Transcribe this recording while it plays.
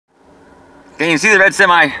Can you see the red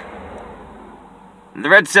semi? The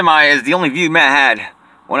red semi is the only view Matt had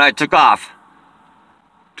when I took off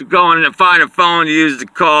to go in and find a phone to use to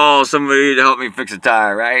call somebody to help me fix a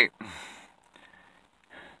tire, right?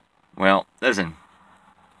 Well, listen.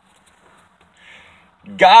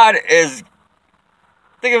 God is,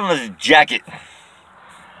 think of him as a jacket.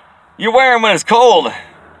 You wear him when it's cold.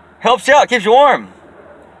 Helps you out, keeps you warm.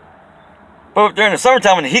 But during the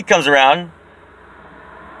summertime when the heat comes around,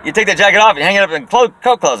 you take that jacket off, you hang it up in the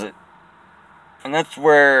coat closet. And that's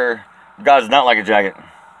where God is not like a jacket.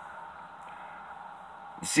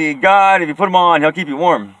 You see, God, if you put him on, he'll keep you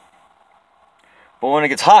warm. But when it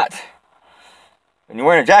gets hot, and you're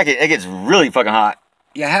wearing a jacket, it gets really fucking hot.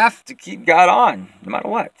 You have to keep God on, no matter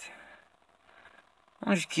what.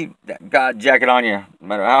 Don't just keep that God jacket on you, no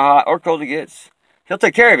matter how hot or cold it gets. He'll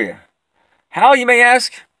take care of you. How, you may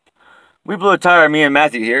ask? We blew a tire, me and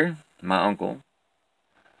Matthew here, my uncle.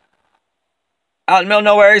 Out in the middle of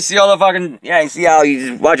nowhere, you see all the fucking, you see how you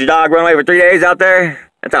just watch your dog run away for 3 days out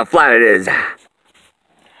there? That's how flat it is.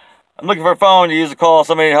 I'm looking for a phone to use to call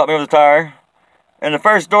somebody to help me with the tire. And the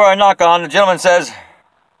first door I knock on, the gentleman says,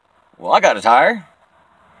 well, I got a tire.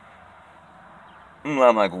 And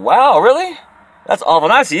I'm like, wow, really? That's awful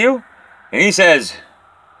nice of you. And he says,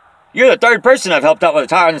 you're the third person I've helped out with a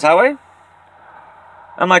tire on this highway.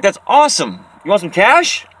 I'm like, that's awesome. You want some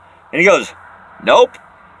cash? And he goes, nope,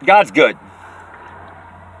 God's good.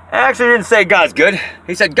 Actually, he didn't say God's good.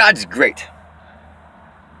 He said God's great.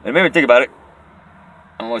 And it made me think about it.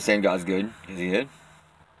 I'm always saying God's good, because he did.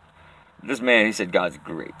 This man, he said God's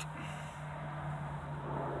great.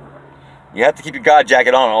 You have to keep your God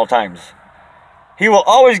jacket on at all times. He will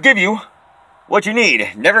always give you what you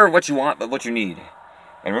need. Never what you want, but what you need.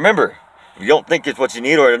 And remember, if you don't think it's what you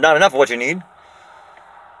need or not enough of what you need,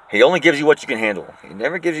 he only gives you what you can handle. He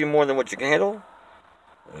never gives you more than what you can handle.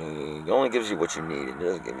 He only gives you what you need. He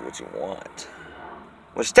doesn't give you what you want.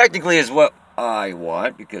 Which technically is what I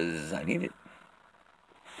want because I need it.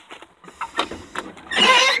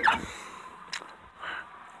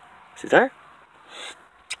 See there?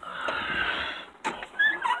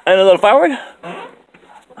 And a little forward.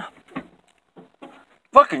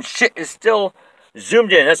 Fucking shit is still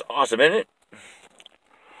zoomed in. That's awesome, isn't it?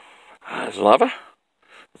 There's lava.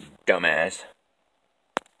 Dumbass.